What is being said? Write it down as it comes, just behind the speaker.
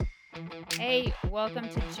Hey, welcome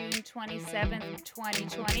to June 27th,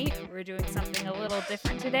 2020. We're doing something a little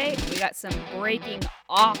different today. We got some breaking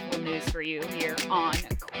awful news for you here on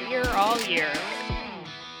Queer All Year.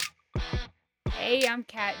 Hey, I'm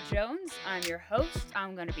Kat Jones. I'm your host.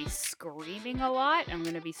 I'm going to be screaming a lot. I'm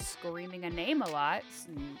going to be screaming a name a lot.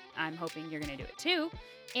 And I'm hoping you're going to do it too.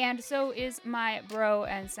 And so is my bro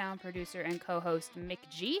and sound producer and co-host Mick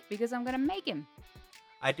G, because I'm going to make him.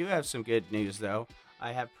 I do have some good news, though.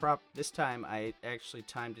 I have this time I actually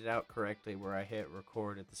timed it out correctly where I hit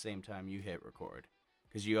record at the same time you hit record.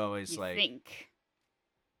 Because you always think.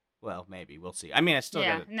 Well, maybe. We'll see. I mean, I still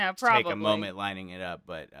got to take a moment lining it up,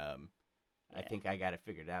 but I think I got it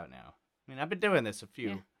figured out now. I mean, I've been doing this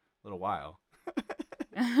little while.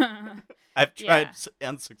 I've tried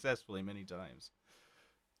unsuccessfully many times.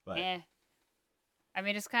 But I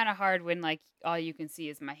mean, it's kind of hard when, like, all you can see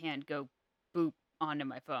is my hand go boop onto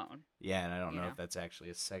my phone. Yeah, and I don't know if that's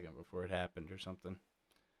actually a second before it happened or something.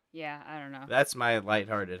 Yeah, I don't know. That's my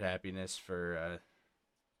lighthearted happiness for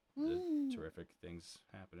the terrific things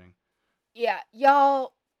happening. Yeah,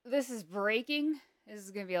 y'all, this is breaking. This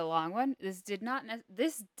is going to be a long one. This didn't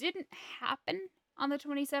happen on the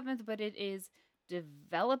 27th, but it is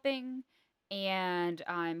developing, and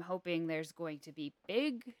I'm hoping there's going to be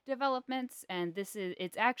big developments, and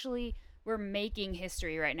we're making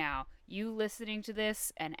history right now. You listening to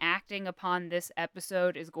this and acting upon this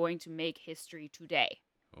episode is going to make history today.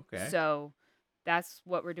 Okay. So that's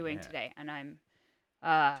what we're doing today, and I'm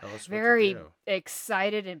Tell us very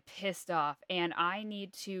excited and pissed off. And I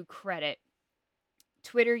need to credit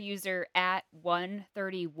Twitter user at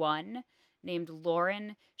 131 named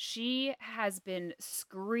Lauren. She has been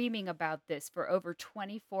screaming about this for over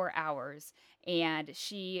 24 hours, and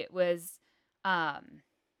she was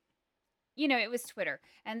it was Twitter,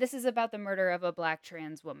 and this is about the murder of a black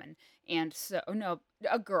trans woman. And so, no,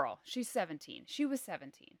 a girl. She's 17. She was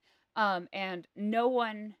 17. And no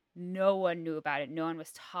one knew about it. No one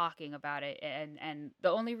was talking about it. And the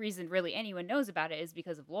only reason really anyone knows about it is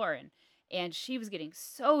because of Lauren. And she was getting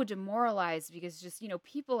so demoralized because just,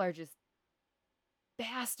 people are just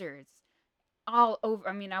bastards all over.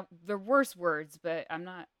 I mean, they're worse words, but I'm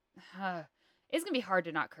not. It's gonna be hard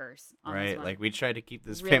to not curse. On right, this one. like we tried to keep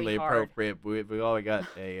this really family hard. appropriate, but we all got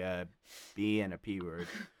a B and a P word.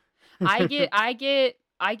 I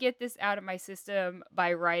get this out of my system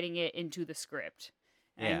by writing it into the script.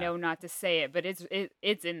 And I know not to say it, but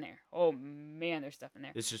it's in there. Oh man, there's stuff in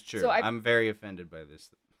there. This is true. So I'm very offended by this.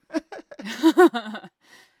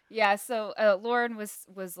 Yeah. So Lauren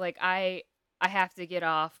was like, I have to get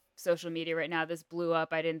off social media right now. This blew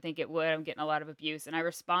up. I didn't think it would. I'm getting a lot of abuse, and I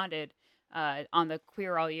responded on the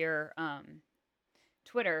Queer All Year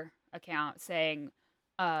Twitter account saying,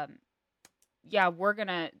 yeah,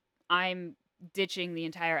 I'm ditching the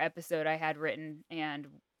entire episode I had written, and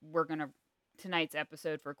tonight's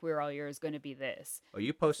episode for Queer All Year is going to be this. Oh,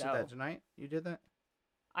 you posted that tonight? You did that?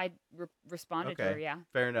 I responded to her, yeah.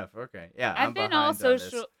 Fair enough. Okay. Yeah, I've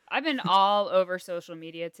been all over social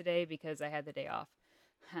media today because I had the day off.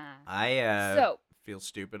 I feel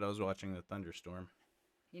stupid. I was watching the thunderstorm.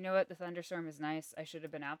 You know what? The thunderstorm is nice. I should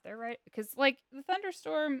have been out there, right? Because, like, the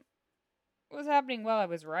thunderstorm was happening while I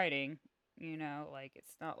was writing.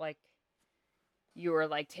 It's not like you were,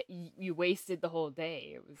 like, you wasted the whole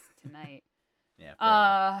day. It was tonight.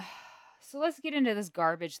 Yeah. So let's get into this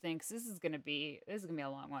garbage thing, because this is gonna be a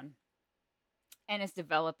long one, and it's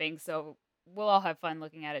developing. So we'll all have fun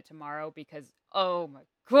looking at it tomorrow, because oh my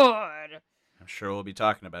god, I'm sure we'll be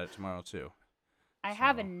talking about it tomorrow too. I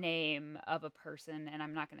have a name of a person, and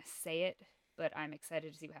I'm not gonna say it, but I'm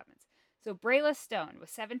excited to see what happens. So Brayla Stone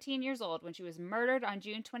was 17 years old when she was murdered on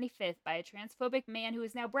June 25th by a transphobic man who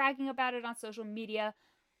is now bragging about it on social media.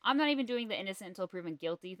 I'm not even doing the innocent until proven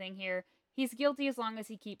guilty thing here. He's guilty as long as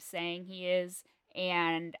he keeps saying he is,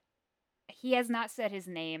 and he has not said his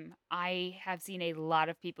name. I have seen a lot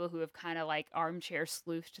of people who have kind of like armchair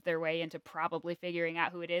sleuthed their way into probably figuring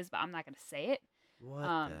out who it is, but I'm not going to say it. What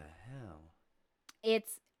the hell?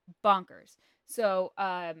 It's bonkers. So,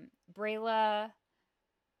 Brayla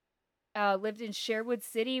lived in Sherwood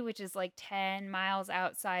City, which is like 10 miles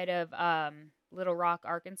outside of Little Rock,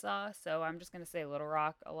 Arkansas. So I'm just going to say Little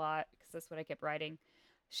Rock a lot because that's what I kept writing.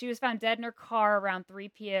 She was found dead in her car around 3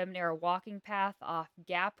 p.m. near a walking path off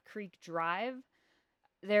Gap Creek Drive.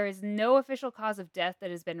 There is no official cause of death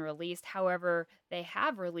that has been released. However, they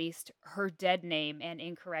have released her dead name and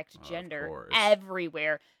incorrect gender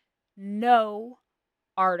everywhere. No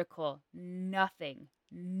article, nothing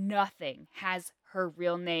has her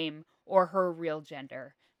real name or her real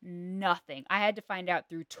gender. Nothing. I had to find out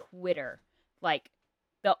through Twitter. Like,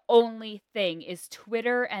 The only thing is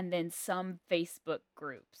Twitter and then some Facebook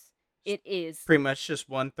groups. It is pretty much just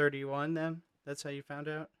 131 then? That's how you found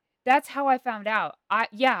out? That's how I found out.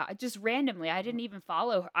 Just randomly. I didn't even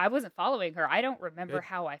follow her. I wasn't following her. I don't remember Good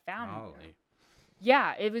how I found her. golly.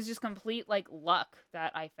 Yeah, it was just complete like luck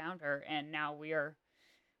that I found her, and now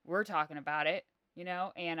we're talking about it,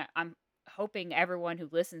 and I'm hoping everyone who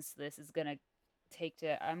listens to this is going to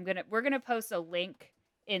we're going to post a link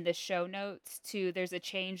in the show notes to there's a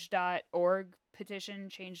change.org petition,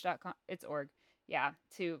 change.com. It's org. Yeah,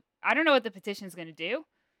 to I don't know what the petition is going to do.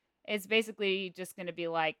 It's basically just going to be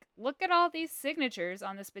like, look at all these signatures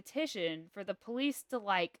on this petition for the police to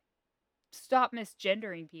like stop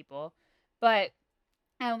misgendering people. But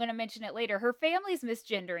I'm going to mention it later. Her family's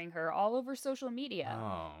misgendering her all over social media.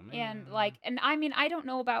 Oh And man. I mean, I don't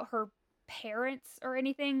know about her parents or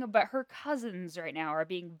anything, but her cousins right now are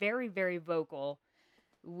being very, very vocal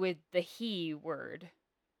with the he word.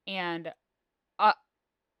 And uh,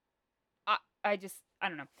 I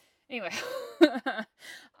don't know. Anyway,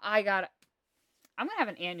 I got I'm gonna have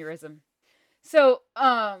an aneurysm. So,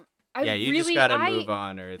 Yeah, you just gotta move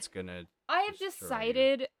on, or it's gonna. I have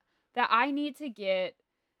decided that I need to get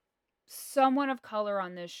someone of color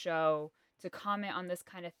on this show to comment on this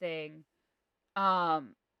kind of thing,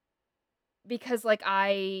 because like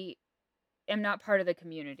I am not part of the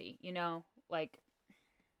community, like.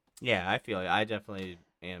 Yeah, I feel it. I definitely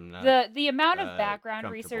am not. The amount of background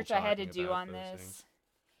Comfortable research I had to talking do about on those this. things.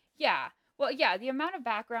 Yeah. Well, yeah, the amount of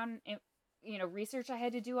background, research I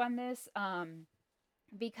had to do on this,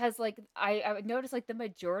 because like I would notice like the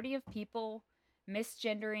majority of people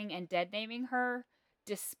misgendering and dead naming her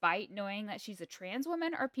despite knowing that she's a trans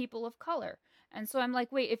woman are people of color. And so I'm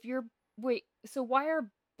like, wait, so why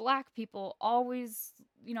are black people always,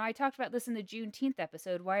 I talked about this in the Juneteenth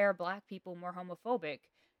episode, why are black people more homophobic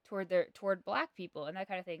toward black people and that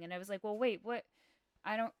kind of thing. And I was like, well, wait, what?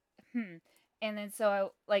 I don't And then so I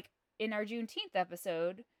like in our Juneteenth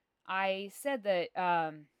episode, I said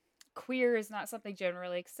that queer is not something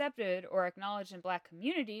generally accepted or acknowledged in black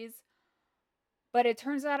communities, but it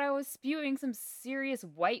turns out I was spewing some serious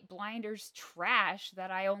white blinders trash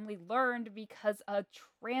that I only learned because a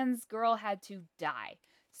trans girl had to die.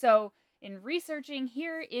 So, in researching,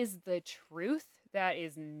 here is the truth that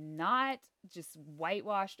is not just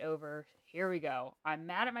whitewashed over. Here we go. I'm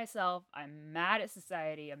mad at myself. I'm mad at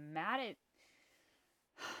society. I'm mad at.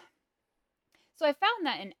 So I found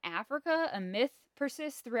that in Africa, a myth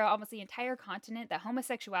persists throughout almost the entire continent that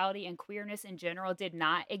homosexuality and queerness in general did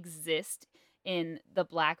not exist in the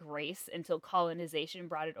black race until colonization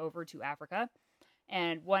brought it over to Africa.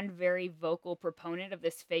 And one very vocal proponent of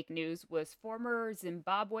this fake news was former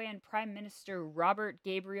Zimbabwean Prime Minister Robert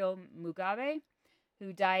Gabriel Mugabe,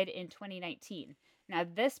 who died in 2019. Now,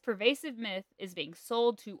 this pervasive myth is being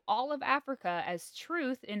sold to all of Africa as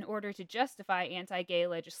truth in order to justify anti-gay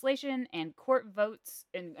legislation and court votes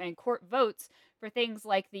for things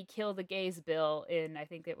like the Kill the Gays bill in, I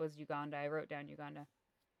think it was Uganda. I wrote down Uganda.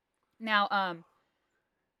 Now,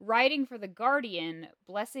 writing for The Guardian,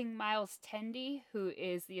 Blessing Miles Tendi, who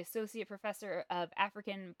is the Associate Professor of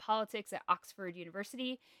African Politics at Oxford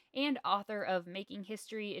University and author of Making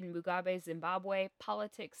History in Mugabe's Zimbabwe,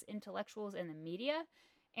 Politics, Intellectuals, and the Media.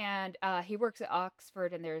 And he works at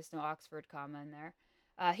Oxford, and there is no Oxford comma in there.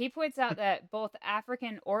 He points out that both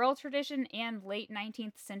African oral tradition and late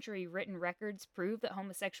 19th century written records prove that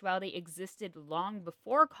homosexuality existed long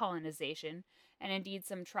before colonization, and indeed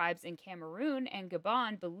some tribes in Cameroon and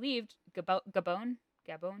Gabon believed Gabon.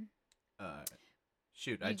 Uh,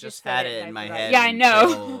 Shoot, I You just said had it it and in I my forgot. head. Yeah, I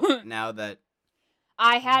know. Now that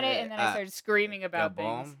I had it and then I started screaming about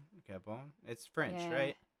things. Gabon. It's French, Yeah,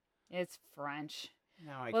 right? it's French.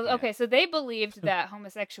 No, I Well, can't. okay, so they believed that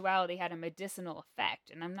homosexuality had a medicinal effect,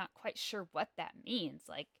 and I'm not quite sure what that means.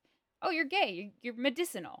 Like, oh, you're gay, you're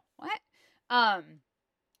medicinal. What? Um,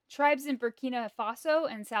 Tribes in Burkina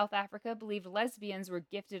Faso and South Africa believed lesbians were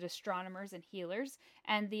gifted astronomers and healers,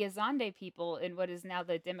 and the Azande people in what is now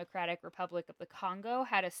the Democratic Republic of the Congo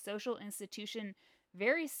had a social institution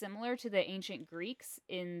very similar to the ancient Greeks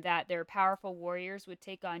in that their powerful warriors would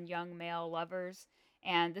take on young male lovers,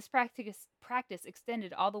 and this practice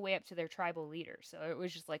extended all the way up to their tribal leaders, so it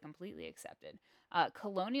was just like completely accepted.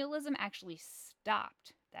 Colonialism actually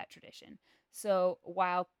stopped that tradition. So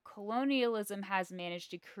while colonialism has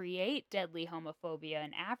managed to create deadly homophobia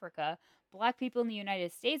in Africa, black people in the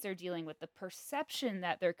United States are dealing with the perception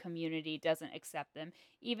that their community doesn't accept them,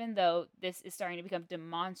 even though this is starting to become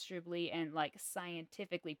demonstrably and like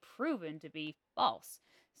scientifically proven to be false.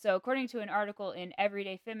 So according to an article in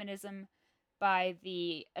Everyday Feminism, by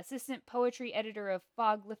the assistant poetry editor of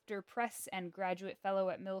Foglifter Press and graduate fellow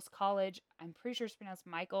at Mills College. I'm pretty sure it's pronounced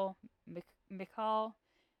Michael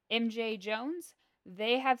M.J. Jones.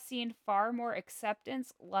 They have seen far more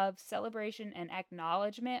acceptance, love, celebration, and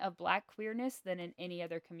acknowledgement of Black queerness than in any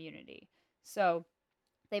other community. So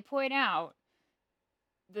they point out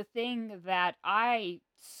the thing that I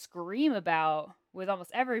scream about with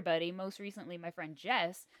almost everybody, most recently my friend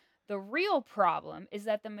Jess. The real problem is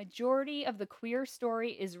that the majority of the queer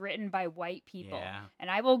story is written by white people. Yeah. And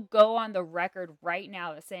I will go on the record right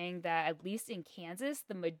now saying that, at least in Kansas,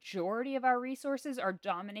 the majority of our resources are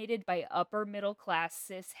dominated by upper middle class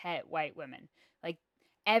cis het white women. Like,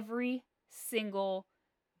 every single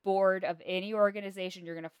board of any organization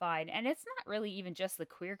you're going to find, and it's not really even just the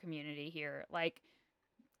queer community here. Like,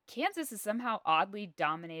 Kansas is somehow oddly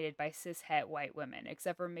dominated by cis het white women,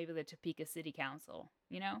 except for maybe the Topeka City Council.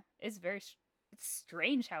 You know, it's it's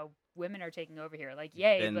strange how women are taking over here. Like,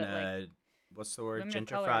 yay, but like, what's the word? Women Gentrified?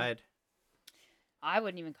 of color, I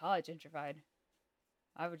wouldn't even call it gentrified.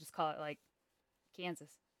 I would just call it like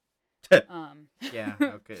Kansas. Yeah,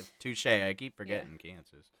 okay, touche. I keep forgetting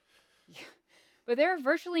Kansas. Yeah. But there are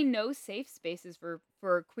virtually no safe spaces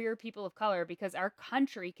for queer people of color because our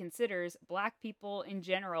country considers Black people in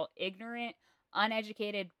general ignorant,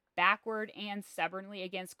 uneducated, backward, and stubbornly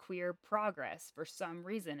against queer progress for some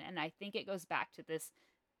reason. And I think it goes back to this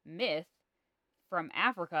myth from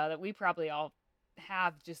Africa that we probably all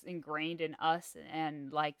have just ingrained in us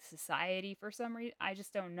and like society for some reason. I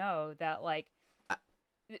just don't know that, like,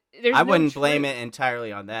 there's I no wouldn't blame it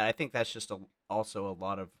entirely on that. I think that's just also a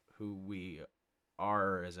lot of who we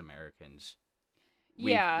are as Americans.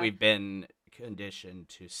 We've been conditioned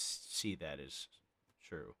to see that as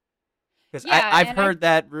true. Because I've heard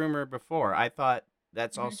that rumor before. I thought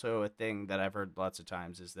that's also a thing that I've heard lots of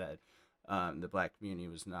times, is that the Black community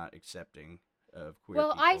was not accepting of queer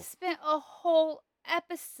people. I spent a whole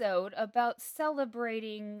episode about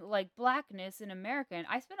celebrating like Blackness in America, and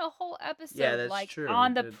I spent a whole episode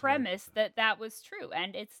on the premise that was true,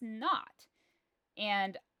 and it's not.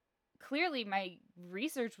 And clearly my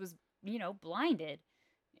research was, blinded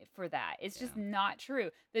for that. It's just not true.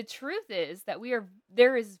 The truth is that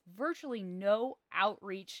there is virtually no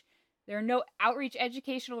outreach. There are no outreach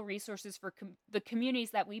educational resources for the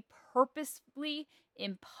communities that we purposefully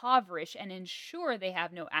impoverish and ensure they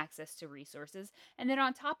have no access to resources. And then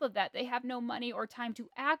on top of that, they have no money or time to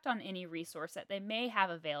act on any resource that they may have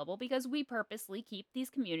available because we purposely keep these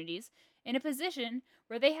communities in a position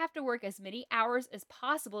where they have to work as many hours as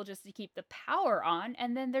possible just to keep the power on.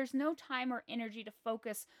 And then there's no time or energy to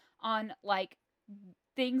focus on like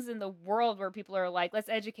things in the world where people are like, let's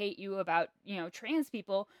educate you about, trans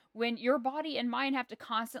people, when your body and mind have to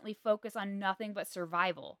constantly focus on nothing but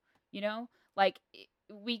survival. Like,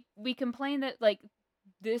 we complain that like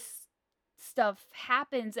this stuff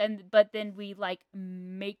happens, but then we like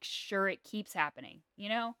make sure it keeps happening,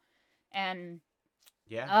 and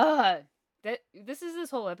this is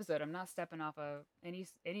this whole episode. I'm not stepping off of any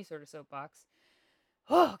sort of soapbox.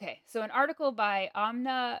 Oh, okay. So an article by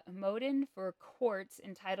Amna Modin for Quartz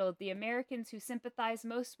entitled "The Americans Who Sympathize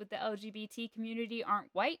Most with the LGBT Community Aren't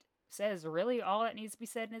White" says really all that needs to be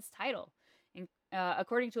said in its title. And,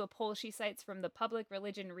 according to a poll she cites from the Public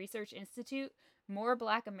Religion Research Institute, more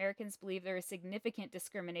Black Americans believe there is significant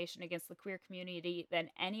discrimination against the queer community than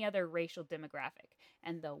any other racial demographic.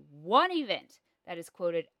 And the one event that is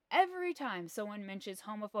quoted every time someone mentions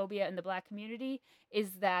homophobia in the Black community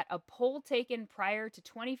is that a poll taken prior to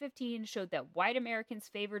 2015 showed that white Americans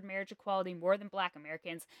favored marriage equality more than Black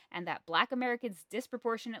Americans, and that Black Americans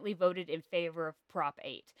disproportionately voted in favor of Prop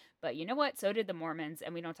 8. But you know what? So did the Mormons,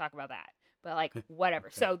 and we don't talk about that. But like, whatever.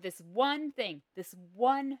 Okay. So this one thing, this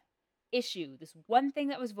one issue, this one thing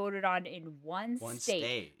that was voted on in one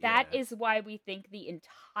state, that is why we think the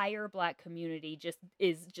entire Black community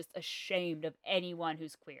is just ashamed of anyone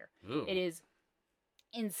who's queer. Ooh. It is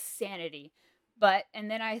insanity. And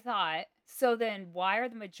then I thought, so then why are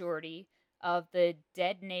the majority of the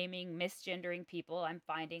dead naming, misgendering people I'm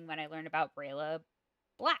finding when I learn about Brayla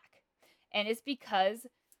Black? And it's because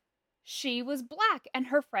she was Black, and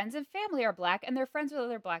her friends and family are Black, and they're friends with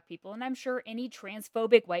other Black people. And I'm sure any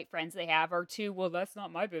transphobic white friends they have are too, well, that's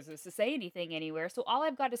not my business to say anything anywhere. So all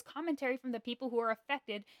I've got is commentary from the people who are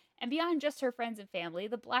affected. And beyond just her friends and family,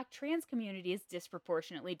 the Black trans community is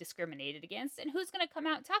disproportionately discriminated against. And who's going to come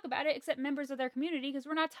out and talk about it except members of their community? Because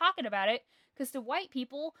we're not talking about it. Because to white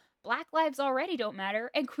people, Black lives already don't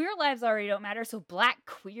matter, and queer lives already don't matter, so Black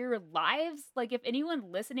queer lives? Like, if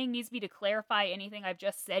anyone listening needs me to clarify anything I've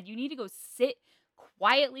just said, you need to go sit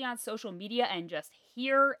quietly on social media and just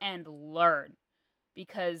hear and learn.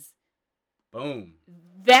 Because Boom.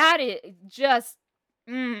 That is just.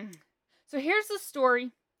 Mm. So here's the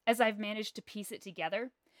story as I've managed to piece it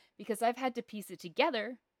together, because I've had to piece it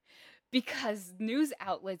together because news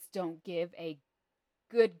outlets don't give a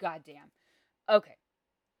good goddamn. Okay.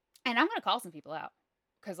 And I'm going to call some people out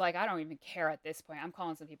because, like, I don't even care at this point. I'm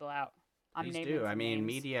calling some people out. I'm Please do. naming I some mean, names.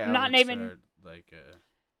 media I'm not outlets naming. are like,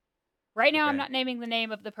 Right now, I'm okay. not naming the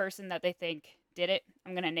name of the person that they think did it.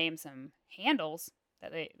 I'm going to name some handles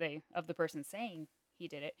that they of the person saying he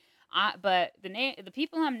did it. But the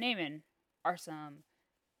people I'm naming are some.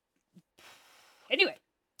 Anyway,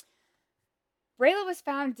 Brayla was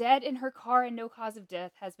found dead in her car and no cause of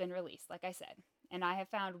death has been released, like I said. And I have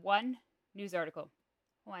found one news article.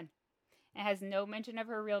 One. It has no mention of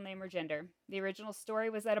her real name or gender. The original story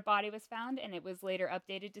was that a body was found, and it was later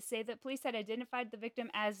updated to say that police had identified the victim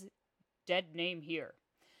as dead name here.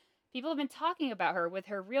 People have been talking about her with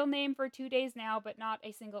her real name for 2 days now, but not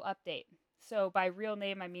a single update. So by real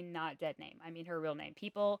name, I mean not dead name. I mean her real name.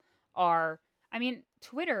 People are. I mean,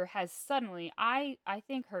 Twitter has suddenly. I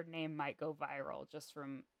think her name might go viral just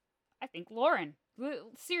from. I think Lauren.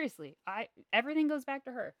 Seriously, I everything goes back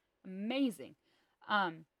to her. Amazing.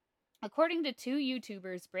 Um, According to two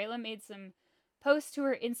YouTubers, Brayla made some posts to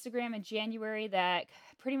her Instagram in January that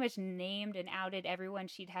pretty much named and outed everyone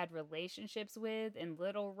she'd had relationships with in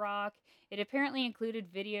Little Rock. It apparently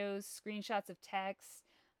included videos, screenshots of texts,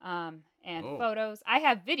 and Oh, photos. I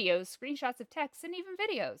have videos, screenshots of texts, and even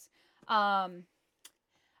videos. Um,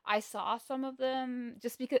 I saw some of them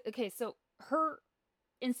just because. Okay, so her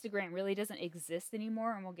Instagram really doesn't exist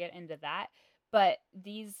anymore, and we'll get into that. But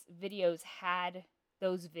these videos had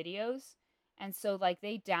those videos, and so like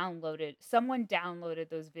someone downloaded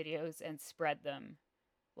those videos and spread them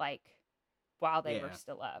like while they were yeah.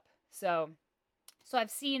 still up. So I've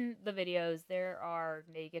seen the videos. There are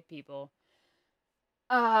naked people.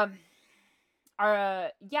 Um,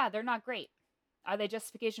 yeah, they're not great. Are they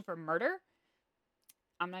justification for murder?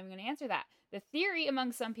 I'm not even going to answer that. The theory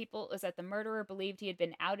among some people is that the murderer believed he had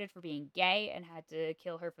been outed for being gay and had to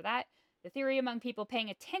kill her for that. The theory among people paying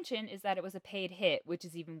attention is that it was a paid hit, which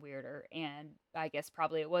is even weirder. And I guess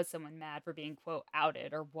probably it was someone mad for being, quote,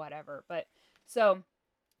 outed or whatever. But so,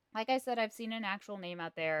 like I said, I've seen an actual name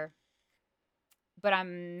out there, but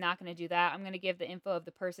I'm not going to do that. I'm going to give the info of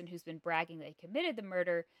the person who's been bragging that he committed the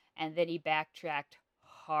murder, and then he backtracked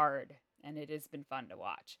hard, and it has been fun to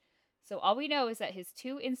watch. So all we know is that his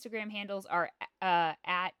two Instagram handles are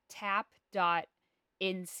at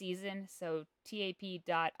tap.inseason, so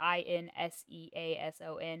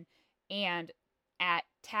tap.inseason, and at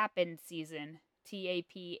tapinseason,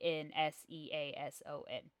 tapnseason.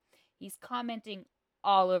 He's commenting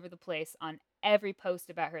all over the place on every post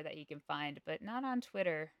about her that he can find, but not on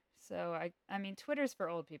Twitter. So I mean Twitter's for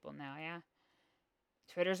old people now, yeah.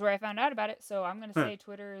 Twitter's where I found out about it, so I'm gonna say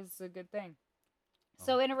Twitter is a good thing. Well,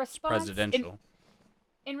 So in a it's response presidential.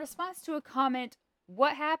 in response to a comment,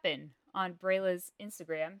 what happened on Brayla's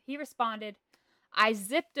Instagram, he responded, I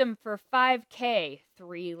zipped him for 5K,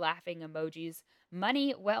 3 laughing emojis.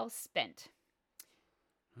 Money well spent.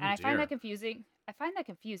 Oh And I find that dear. confusing. I find that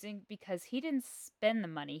confusing because he didn't spend the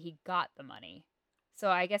money, he got the money. So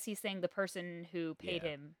I guess he's saying the person who paid Yeah.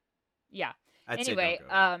 him. Yeah. I'd say don't Anyway,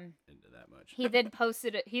 go into that much. he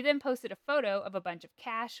then posted a photo of a bunch of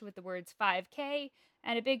cash with the words 5K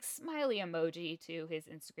and a big smiley emoji to his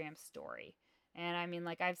Instagram story. And I mean,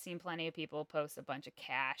 like, I've seen plenty of people post a bunch of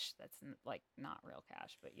cash that's like not real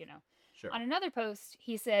cash, but you know. Sure. On another post,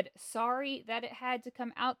 he said, Sorry that it had to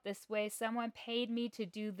come out this way. Someone paid me to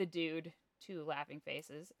do the dude. Two laughing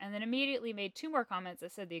faces. And then immediately made two more comments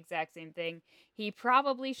that said the exact same thing. He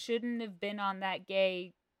probably shouldn't have been on that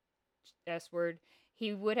gay S word.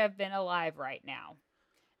 He would have been alive right now.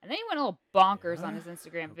 And then he went a little bonkers on Yeah. his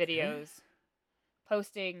Instagram Okay. videos,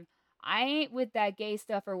 posting, I ain't with that gay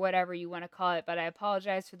stuff or whatever you want to call it, but I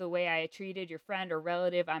apologize for the way I treated your friend or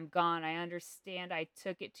relative. I'm gone. I understand I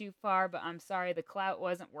took it too far, but I'm sorry the clout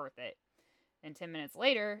wasn't worth it. And 10 minutes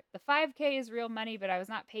later, the 5K is real money, but I was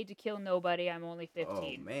not paid to kill nobody. I'm only Oh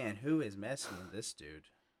 15. man, who is messing with this dude?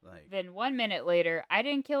 Like, Then 1 minute later, I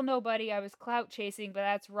didn't kill nobody. I was clout chasing, but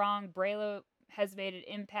that's wrong. Brayla has made an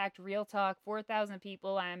impact. Real talk, 4,000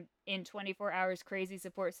 people. I'm in 24 hours crazy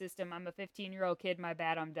support system. I'm a 15-year-old kid. My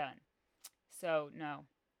bad. I'm done. So, no.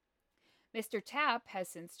 Mr. Tapp has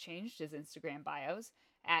since changed his Instagram bios.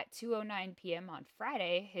 At 2:09 p.m. on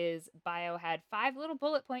Friday, his bio had 5 little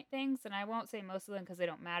bullet point things, and I won't say most of them because they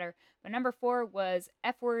don't matter. But number 4 was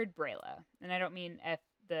F word Brayla, and I don't mean F.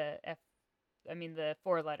 I mean the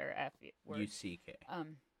 4-letter F word. UCK.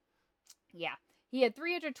 Um, yeah. He had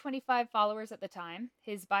 325 followers at the time.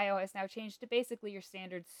 His bio has now changed to basically your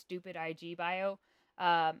standard stupid IG bio.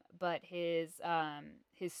 But his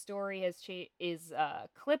story is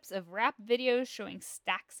clips of rap videos showing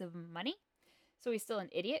stacks of money. So he's still an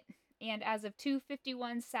idiot. And as of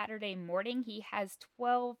 2:51 Saturday morning, he has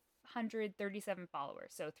 1,237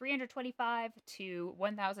 followers. So 325 to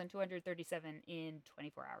 1,237 in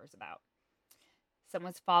 24 hours about.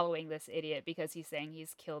 Someone's following this idiot because he's saying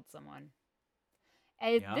he's killed someone.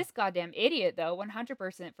 Yeah. This goddamn idiot, though,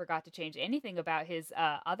 100% forgot to change anything about his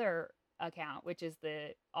other account, which is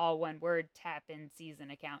the all one word tap in season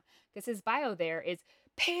account. Because his bio there is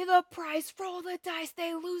pay the price, roll the dice,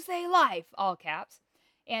 they lose their life, all caps.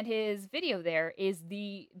 And his video there is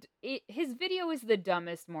his video is the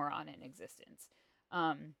dumbest moron in existence.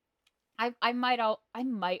 Um, I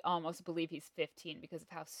might almost believe he's 15 because of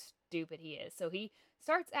how stupid he is. So he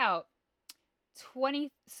starts out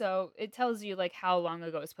 20, so it tells you like how long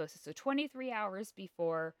ago it was posted. So 23 hours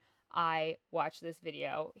before I watched this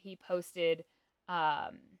video, he posted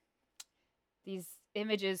um these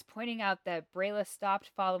images pointing out that Brayla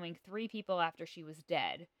stopped following 3 people after she was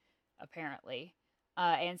dead, apparently,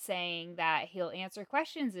 and saying that he'll answer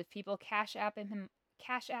questions if people cash app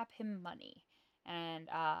him money. And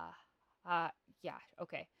uh yeah,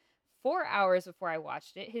 okay. 4 hours before I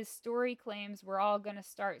watched it, his story claims we're all gonna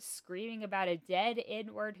start screaming about a dead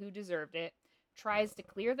N-word who deserved it. Tries to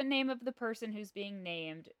clear the name of the person who's being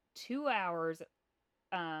named. 2 hours.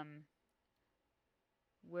 Um,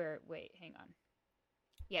 wait, hang on.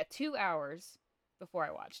 Yeah, 2 hours before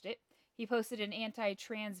I watched it, he posted an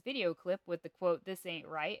anti-trans video clip with the quote "This ain't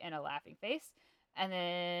right" and a laughing face. And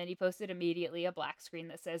then he posted immediately a black screen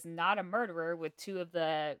that says "Not a murderer" with two of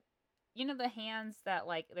the the hands that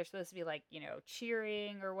like they're supposed to be like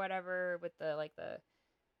cheering or whatever with the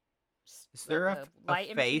Is there the a light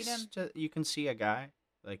in between face them. you can see a guy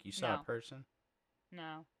like you saw a No, person?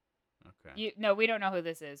 no, Okay. no, we don't know who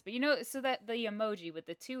this is, but so that the emoji with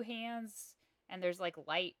the two hands and there's like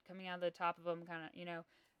light coming out of the top of them, kind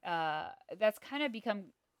of that's kind of become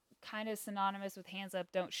kind of synonymous with hands up,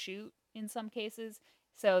 don't shoot in some cases.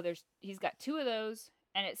 So he's got two of those,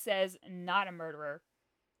 and it says "Not a murderer."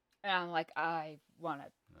 And I'm like, I want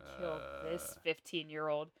to kill this Uh,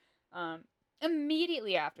 15-year-old. Um,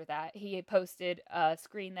 Immediately after that, he posted a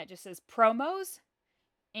screen that just says promos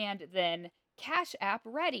and then Cash App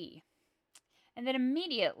ready. And then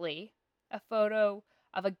immediately a photo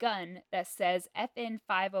of a gun that says FN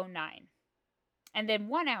 509. And then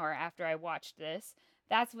 1 hour after I watched this,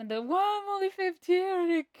 that's when I'm only 15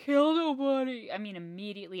 and it killed nobody. I mean,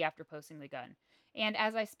 immediately after posting the gun. And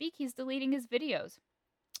as I speak, he's deleting his videos.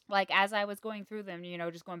 Like as I was going through them,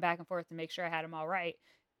 just going back and forth to make sure I had them all right.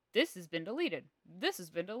 This has been deleted. This has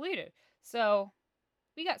been deleted. So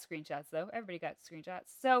we got screenshots though. Everybody got screenshots.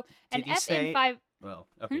 So an did he say? FN5. Well,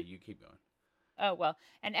 Hmm? okay, you keep going. Oh, well,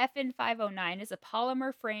 an FN 509 is a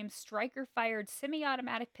polymer frame striker fired semi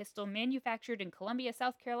automatic pistol manufactured in Columbia,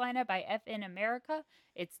 South Carolina by FN America.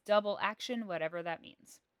 It's double action, whatever that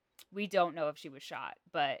means. We don't know if she was shot,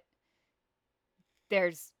 but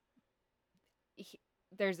there's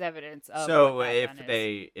there's evidence of what So that gun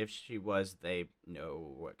is. if she was, they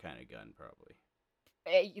know what kind of gun probably.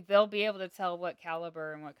 They'll be able to tell what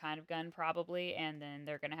caliber and what kind of gun probably, and then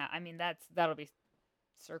they're gonna have. I mean, that'll be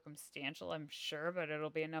circumstantial, I'm sure, but it'll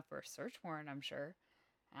be enough for a search warrant, I'm sure.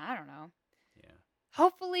 I don't know. Yeah.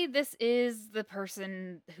 Hopefully, this is the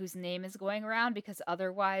person whose name is going around because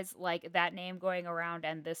otherwise, like that name going around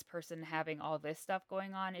and this person having all this stuff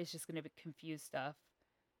going on is just going to confuse stuff.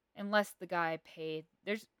 Unless the guy paid,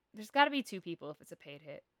 there's got to be 2 people if it's a paid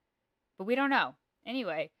hit, but we don't know.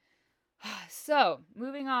 Anyway, so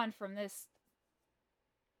moving on from this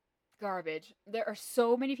garbage, there are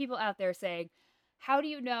so many people out there saying, "How do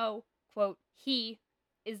you know?" Quote, "He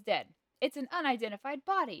is dead. It's an unidentified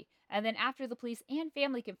body." And then after the police and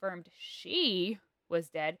family confirmed she was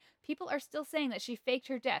dead, people are still saying that she faked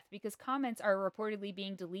her death because comments are reportedly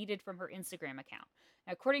being deleted from her Instagram account.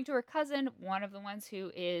 Now, according to her cousin, one of the ones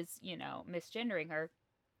who is, misgendering her,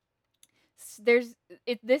 this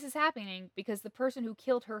is happening because the person who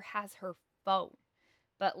killed her has her phone.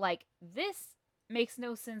 But like this makes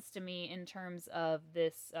no sense to me in terms of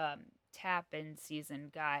this tap in season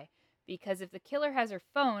guy. Because if the killer has her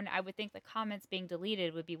phone, I would think the comments being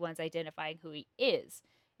deleted would be ones identifying who he is.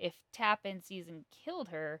 If tap in season killed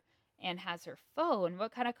her and has her phone,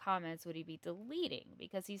 what kind of comments would he be deleting?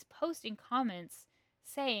 Because he's posting comments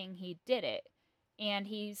saying he did it. And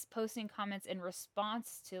he's posting comments in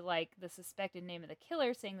response to like the suspected name of the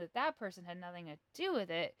killer saying that that person had nothing to do with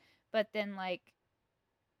it. But then like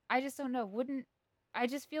I just don't know. Wouldn't I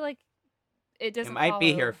just feel like it It doesn't might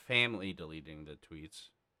be her follow. family deleting the tweets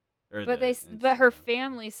or But the but her Instagram.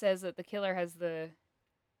 family says that the killer has the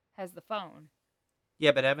phone.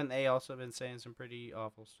 Yeah, but haven't they also been saying some pretty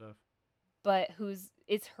awful stuff? But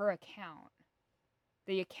it's her account.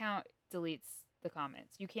 The account deletes the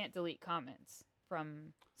comments. You can't delete comments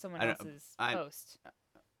from someone I don't. else's I. post. So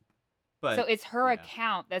But it's her yeah.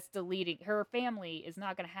 account that's deleting. Her family is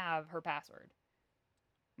not going to have her password,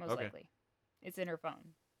 most Okay. likely. It's in her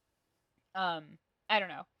phone. Um, I don't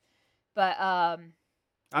know. But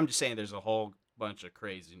I'm just saying, there's a whole bunch of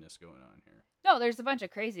craziness going on here. no, there's a bunch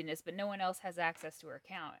of craziness, but no one else has access to her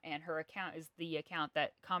account, and her account is the account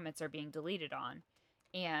that comments are being deleted on,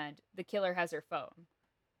 and the killer has her phone.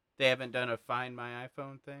 They haven't done a Find My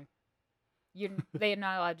iPhone thing. They're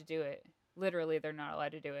not allowed to do it. Literally, they're not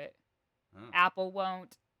allowed to do it. Oh. Apple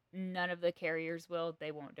won't. None of the carriers will.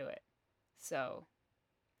 They won't do it. So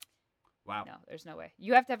Wow. no, there's no way.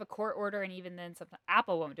 You have to have a court order, and even then, sometimes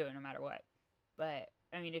Apple won't do it no matter what. But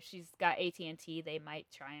I mean, if she's got AT&T, they might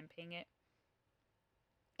try and ping it.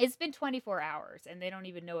 It's been 24 hours, and they don't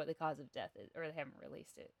even know what the cause of death is, or they haven't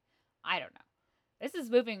released it. I don't know. This is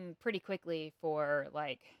moving pretty quickly for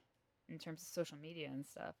like in terms of social media and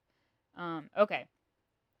stuff. Okay.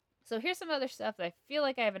 So here's some other stuff that I feel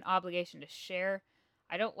like I have an obligation to share.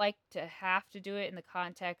 I don't like to have to do it in the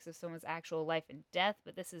context of someone's actual life and death,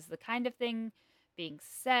 but this is the kind of thing being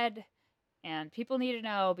said, and people need to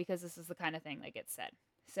know because this is the kind of thing that gets said.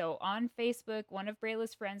 So on Facebook, one of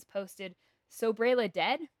Brayla's friends posted, "So Brayla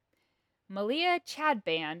dead?" Malia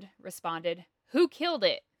Chadband responded, "Who killed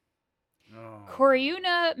it?" Oh.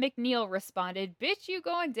 Coriuna McNeil responded, "Bitch, you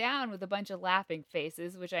going down," with a bunch of laughing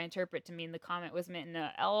faces, which I interpret to mean the comment was meant in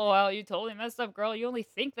a LOL, you totally messed up, girl. You only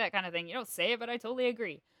think that kind of thing. You don't say it, but I totally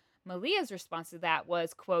agree. Malia's response to that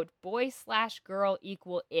was, quote, "boy/girl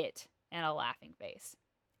equal it," and a laughing face.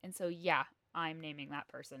 And so, yeah, I'm naming that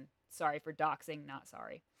person. Sorry for doxing, not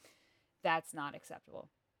sorry. That's not acceptable.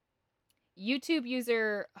 YouTube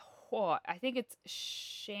user, oh, I think it's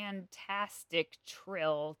Shantastic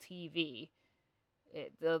Trill TV.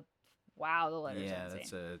 The wow, the letters are Yeah,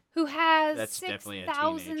 insane. Who has that's definitely a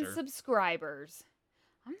 6,000 teenager subscribers?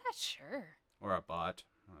 I'm not sure. or a bot.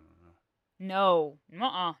 I don't know.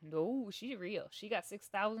 No, no, she's real. She got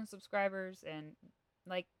 6,000 subscribers, and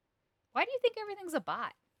like, why do you think everything's a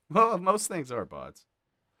bot? Well, most things are bots.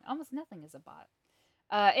 Almost nothing is a bot.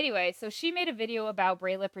 Anyway, so she made a video about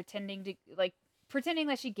Brayla pretending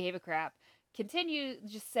that she gave a crap. Continue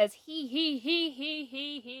just says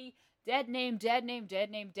he dead name, dead name, dead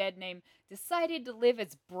name, dead name. Decided to live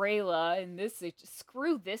as Brayla, and this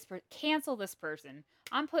screw this cancel this person.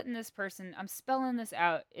 I'm putting this person. I'm spelling this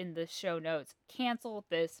out in the show notes. Cancel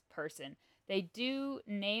this person. They do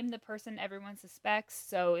name the person everyone suspects.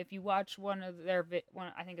 So if you watch one of their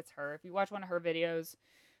one, I think it's her. If you watch one of her videos,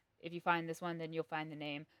 if you find this one, then you'll find the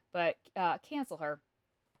name. But cancel her.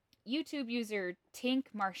 YouTube user Tink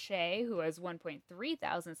Marche, who has 1.3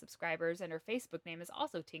 thousand subscribers, and her Facebook name is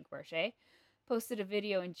also Tink Marche, posted a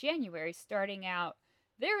video in January starting out,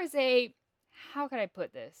 "There is a, how can I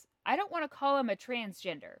put this? I don't want to call him a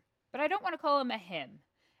transgender, but I don't want to call him a him."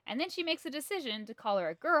 And then she makes a decision to call her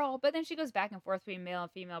a girl, but then she goes back and forth between male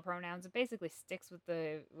and female pronouns and basically sticks with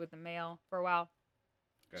the male for a while.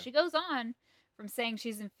 Okay. She goes on from saying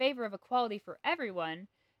she's in favor of equality for everyone,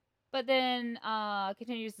 but then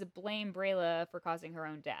continues to blame Brayla for causing her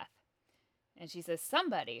own death. And she says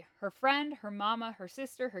somebody, her friend, her mama, her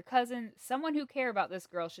sister, her cousin, someone who care about this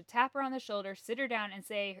girl should tap her on the shoulder, sit her down, and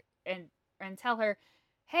say and tell her,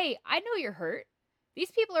 "Hey, I know you're hurt.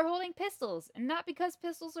 These people are holding pistols, and not because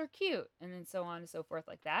pistols are cute," and then so on and so forth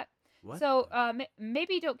like that. What? So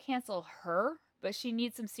maybe don't cancel her, but she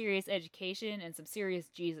needs some serious education and some serious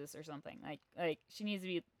Jesus or something. Like she needs to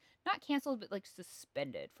be not canceled, but like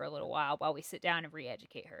suspended for a little while we sit down and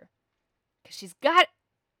re-educate her because she's got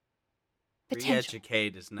potential.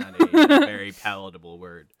 Re-educate is not a very palatable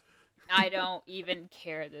word. I don't even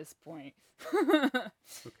care at this point.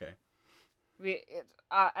 Okay.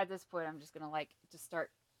 At this point, I'm just gonna like just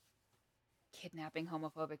start kidnapping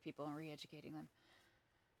homophobic people and re-educating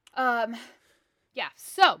them. Yeah.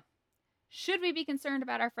 So, should we be concerned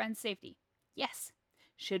about our friend's safety? Yes.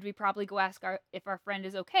 Should we probably go ask if our friend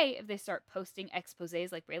is okay if they start posting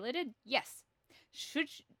exposés like Brayla did? Yes.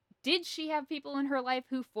 Did she have people in her life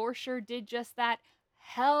who for sure did just that?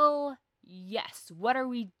 Hell yes. What are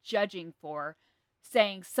we judging for?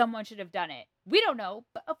 Saying someone should have done it. We don't know,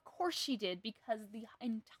 but of course she did because the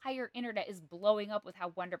entire internet is blowing up with how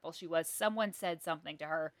wonderful she was. Someone said something to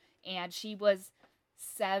her, and she was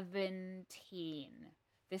 17.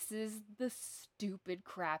 This is the stupid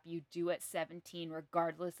crap you do at 17,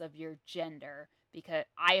 regardless of your gender. Because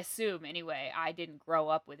I assume, anyway, I didn't grow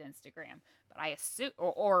up with Instagram, but I assume,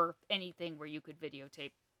 or anything where you could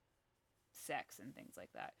videotape sex and things like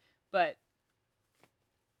that. But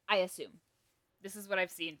I assume this is what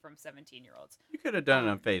I've seen from 17-year-olds. You could have done it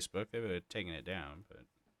on Facebook. They would have taken it down, but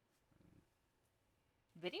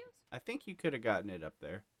videos. I think you could have gotten it up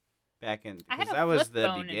there back in I had because a that was flip the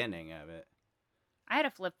phone. beginning of it. I had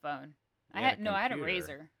a flip phone. I had a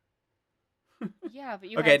Razor. Yeah, but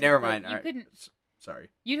you okay, had to, never mind. You couldn't. Sorry.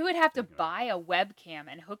 You would have to buy a webcam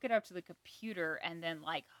and hook it up to the computer, and then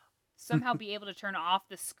like somehow be able to turn off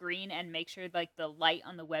the screen and make sure like the light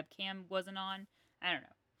on the webcam wasn't on. I don't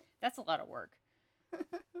know. That's a lot of work.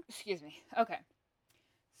 Excuse me. Okay.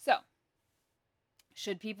 So,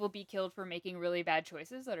 should people be killed for making really bad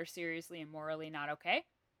choices that are seriously and morally not okay?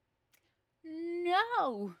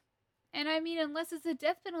 No. And I mean, unless it's a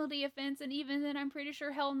death penalty offense, and even then, I'm pretty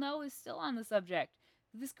sure hell no is still on the subject.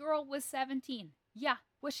 This girl was 17. Yeah,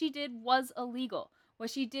 what she did was illegal. What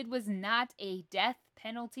she did was not a death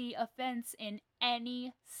penalty offense in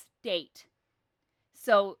any state.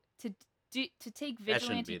 So to take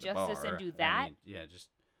vigilante justice and do that, just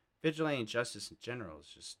vigilante justice in general is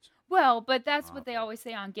just well, but that's awful. What they always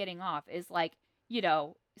say on Getting Off is like,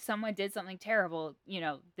 someone did something terrible,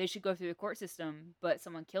 they should go through the court system, but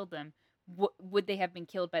someone killed them. Would they have been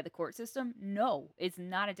killed by the court system? No, it's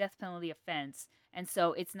not a death penalty offense, and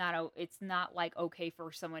so it's not like okay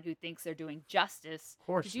for someone who thinks they're doing justice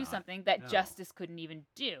to do something that justice couldn't even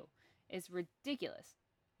do. It's ridiculous.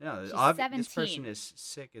 No, she's 17. This person is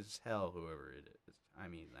sick as hell. Whoever it is, I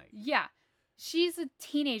mean, like, yeah, she's a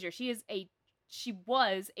teenager. She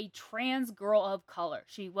was a trans girl of color.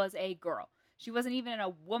 She was a girl. She wasn't even a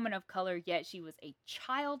woman of color yet. She was a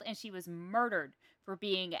child, and she was murdered for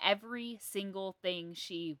being every single thing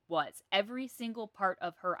she was. Every single part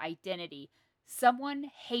of her identity. Someone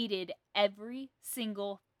hated every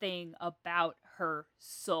single thing about her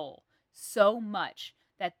soul so much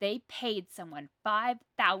that they paid someone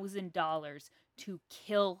 $5,000 to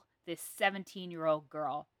kill this 17-year-old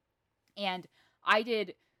girl. And I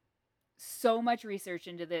did so much research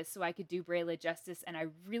into this so I could do Brayla justice, and I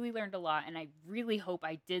really learned a lot, and I really hope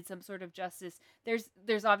I did some sort of justice. There's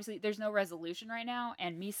obviously no resolution right now,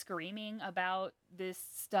 and me screaming about this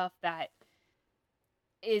stuff that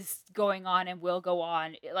is going on and will go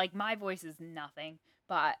on, like, my voice is nothing,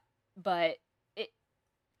 but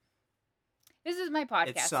this is my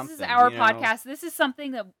podcast. This is our podcast. This is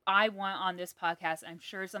something that I want on this podcast. I'm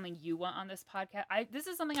sure something you want on this podcast. This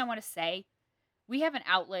is something I want to say. We have an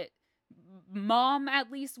outlet. Mom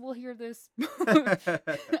at least will hear this.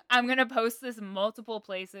 I'm going to post this multiple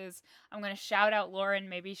places. I'm going to shout out Lauren.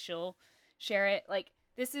 Maybe she'll share it. Like,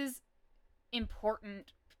 this is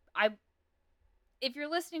important. If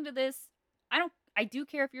you're listening to this, I do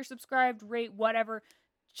care if you're subscribed, rate, whatever.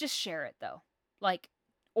 Just share it though. Like,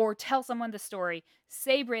 or tell someone the story.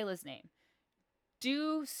 Say Brayla's name.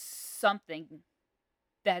 Do something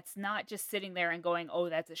that's not just sitting there and going, oh,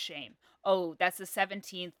 that's a shame. Oh, that's the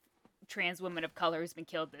 17th trans woman of color who's been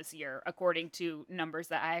killed this year, according to numbers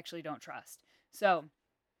that I actually don't trust. So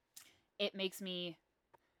it makes me,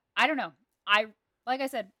 I don't know. Like I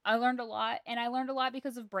said, I learned a lot, and I learned a lot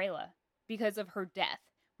because of Brayla, because of her death,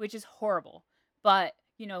 which is horrible. But,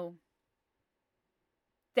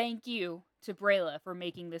 thank you to Brayla for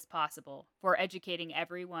making this possible, for educating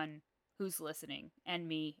everyone who's listening, and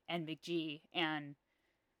me, and McG, and,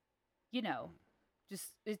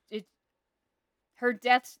 just, her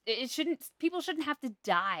death, people shouldn't have to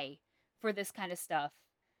die for this kind of stuff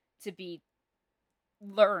to be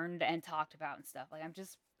learned and talked about and stuff. Like, I'm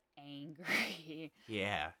just angry.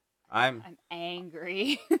 Yeah. I'm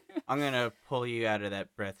angry. I'm going to pull you out of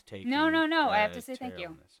that breathtaking. No. I have to say thank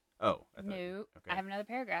you. Oh, no. Okay. I have another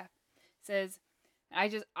paragraph. It says,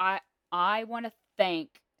 I want to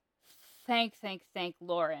thank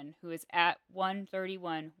Lauren, who is at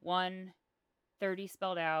 131, 130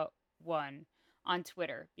 spelled out, 1 on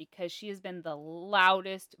Twitter, because she has been the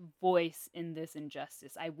loudest voice in this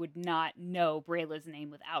injustice. I would not know Brayla's name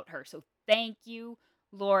without her. So thank you,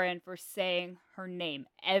 Lauren, for saying her name.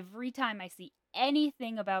 Every time I see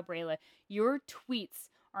anything about Brayla, your tweets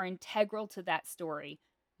are integral to that story.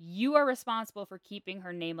 You are responsible for keeping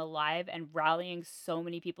her name alive and rallying so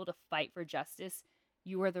many people to fight for justice.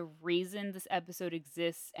 You are the reason this episode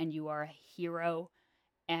exists, and you are a hero.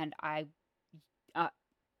 And I'm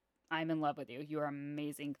in love with you. You are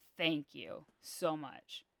amazing. Thank you so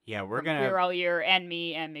much. Yeah, we're gonna Queer All Year and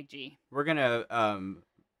me and McG. We're gonna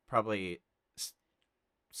probably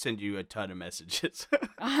send you a ton of messages.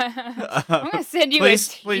 I'm gonna send you a please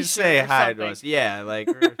T-shirt say or hi to something. us. Yeah, like,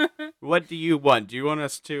 what do you want? Do you want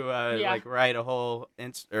us to Yeah. like write a whole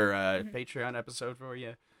Patreon episode for you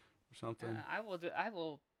or something? I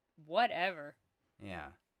will. Whatever. Yeah,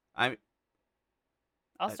 I'm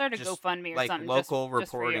I'll start a just GoFundMe or like something local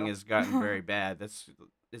just for reporting you. has gotten very bad.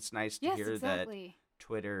 It's nice to Yes, hear that exactly.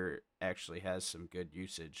 Twitter actually has some good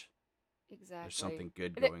usage. There's Exactly. something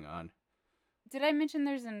good going on. Did I mention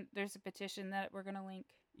there's a petition that we're gonna link?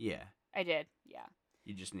 Yeah. I did. Yeah.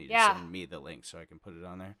 You just need to Yeah. send me the link so I can put it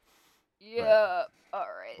on there. Yeah. All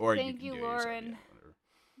right. Or you Thank can you, do it yourself. Lauren. Yeah, whatever.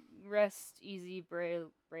 Rest easy,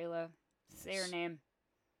 Brayla. Say her Yes. name.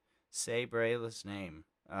 Say Brayla's name.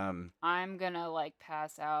 I'm gonna like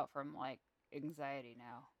pass out from like anxiety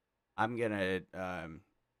now. I'm gonna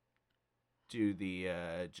do the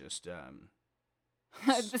The stuff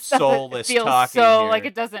that soulless feels talking so here. like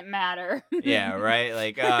it doesn't matter. Yeah, right.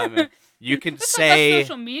 Like you can Let's say talk about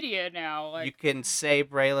social media now. Like you can say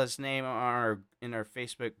Brayla's name in our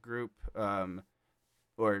Facebook group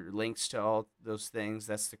or links to all those things.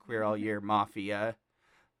 That's the Queer All Year Mafia.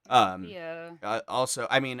 Mafia. Also,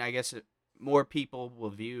 I mean, I guess more people will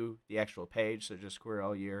view the actual page, so just Queer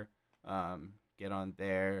All Year. Get on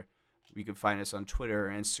there. You can find us on Twitter or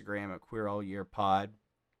Instagram at Queer All Year Pod.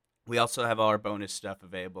 We also have all our bonus stuff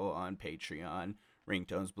available on Patreon,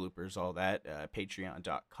 ringtones, bloopers, all that.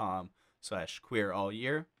 Patreon.com/Queer All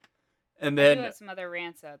Year. And I then do have some other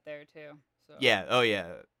rants out there too. So yeah, oh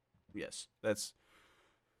yeah, yes, that's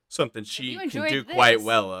something she can do this. quite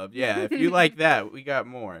well of. Yeah, if you like that, we got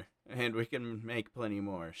more, and we can make plenty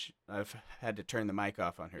more. I've had to turn the mic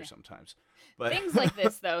off on her sometimes, but things like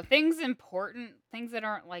this though, things important, things that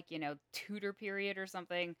aren't like tutor period or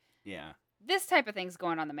something. Yeah, this type of thing's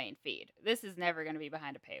going on the main feed. This is never going to be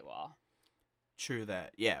behind a paywall. True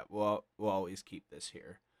that. Yeah, we'll always keep this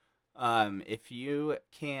here. If you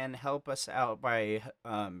can help us out by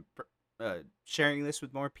sharing this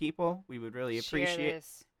with more people, we would really appreciate.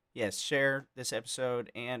 This. Yes, share this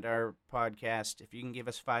episode and our podcast. If you can give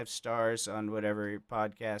us 5 stars on whatever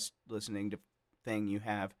podcast listening to thing you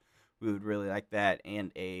have, we would really like that.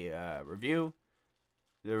 And a review.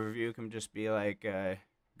 The review can just be like,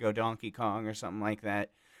 go Donkey Kong or something like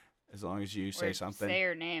that, as long as you say something. Say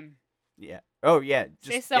your name. Yeah. Oh, yeah.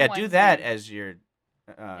 Just do that name. As your.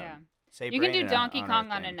 Yeah. Say you can do Donkey on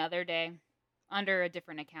Kong on another day, under a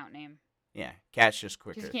different account name. Yeah, Cat's just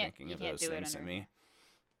quicker thinking of those things than me.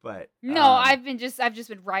 But no, I've just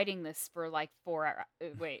been writing this for like 4 hours.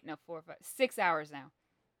 Wait, no, 4 or 5, 6 hours now.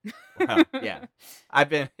 Well, yeah, I've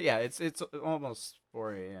been. Yeah, it's almost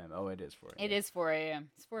 4 a.m. Oh, it is 4 a.m. It is 4 a.m.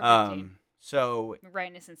 It's 4:15. So I've been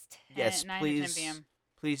writing it since 9 please, or 10 p.m.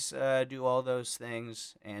 Please do all those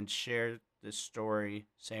things and share this story.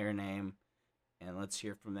 Say her name, and let's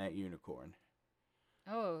hear from that unicorn.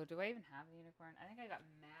 Oh, do I even have a unicorn? I think I got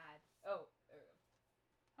mad. Oh, there we go.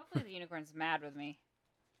 Hopefully the unicorn's mad with me.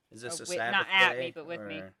 Is this a Sabbath not at day, me, but with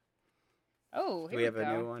me. Oh, here we have go.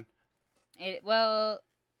 a new one?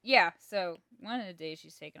 Yeah, so one of the days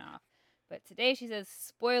she's taken off. But today she says,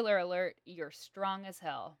 spoiler alert, you're strong as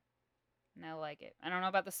hell. And I like it. I don't know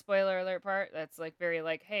about the spoiler alert part. That's like very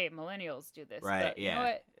like, hey, millennials do this. Right, but yeah. You know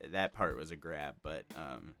what? That part was a grab, but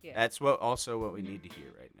that's what we need to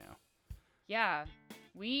hear right now. Yeah.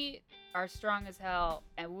 We are strong as hell,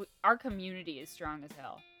 and our community is strong as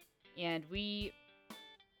hell. And we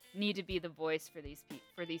need to be the voice for these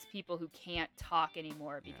people who can't talk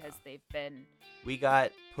anymore because they've been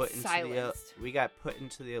silenced. We got put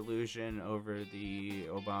into the illusion over the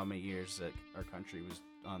Obama years that our country was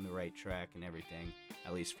on the right track and everything,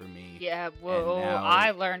 at least for me. Yeah,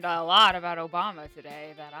 I learned a lot about Obama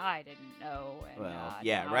today that I didn't know. And,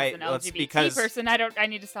 right. As an LGBT person, I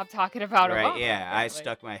need to stop talking about Obama. Right, yeah. Apparently. I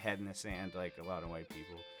stuck my head in the sand like a lot of white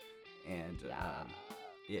people, and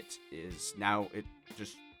it is now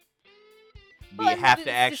we have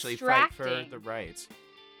to actually fight for the rights.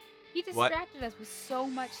 He distracted us with so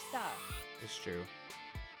much stuff. It's true.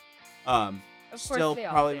 Of still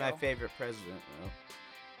probably my favorite president, though.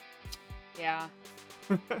 Yeah.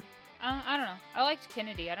 I don't know. I liked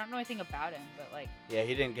Kennedy. I don't know anything about him, but like. Yeah,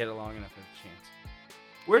 he didn't get along enough of a chance.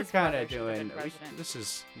 We're kind of doing. This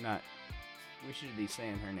is not. We should be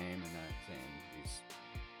saying her name and not saying these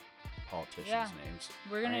politicians' names.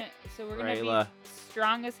 We're gonna. Right? So we're gonna be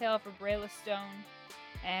strong as hell for Brayla Stone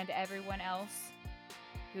and everyone else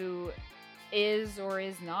who is or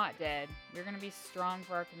is not dead. We're gonna be strong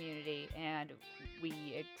for our community, and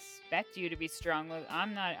we expect you to be strong.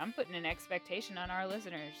 I'm putting an expectation on our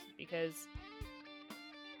listeners because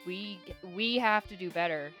we have to do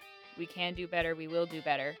better. We can do better. We will do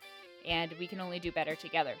better, and we can only do better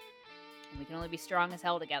together. And we can only be strong as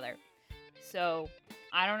hell together. So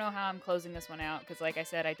I don't know how I'm closing this one out because, like I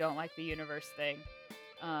said, I don't like the universe thing.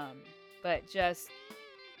 But just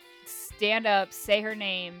stand up, say her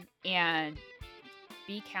name, and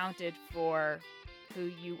be counted for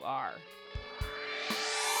who you are.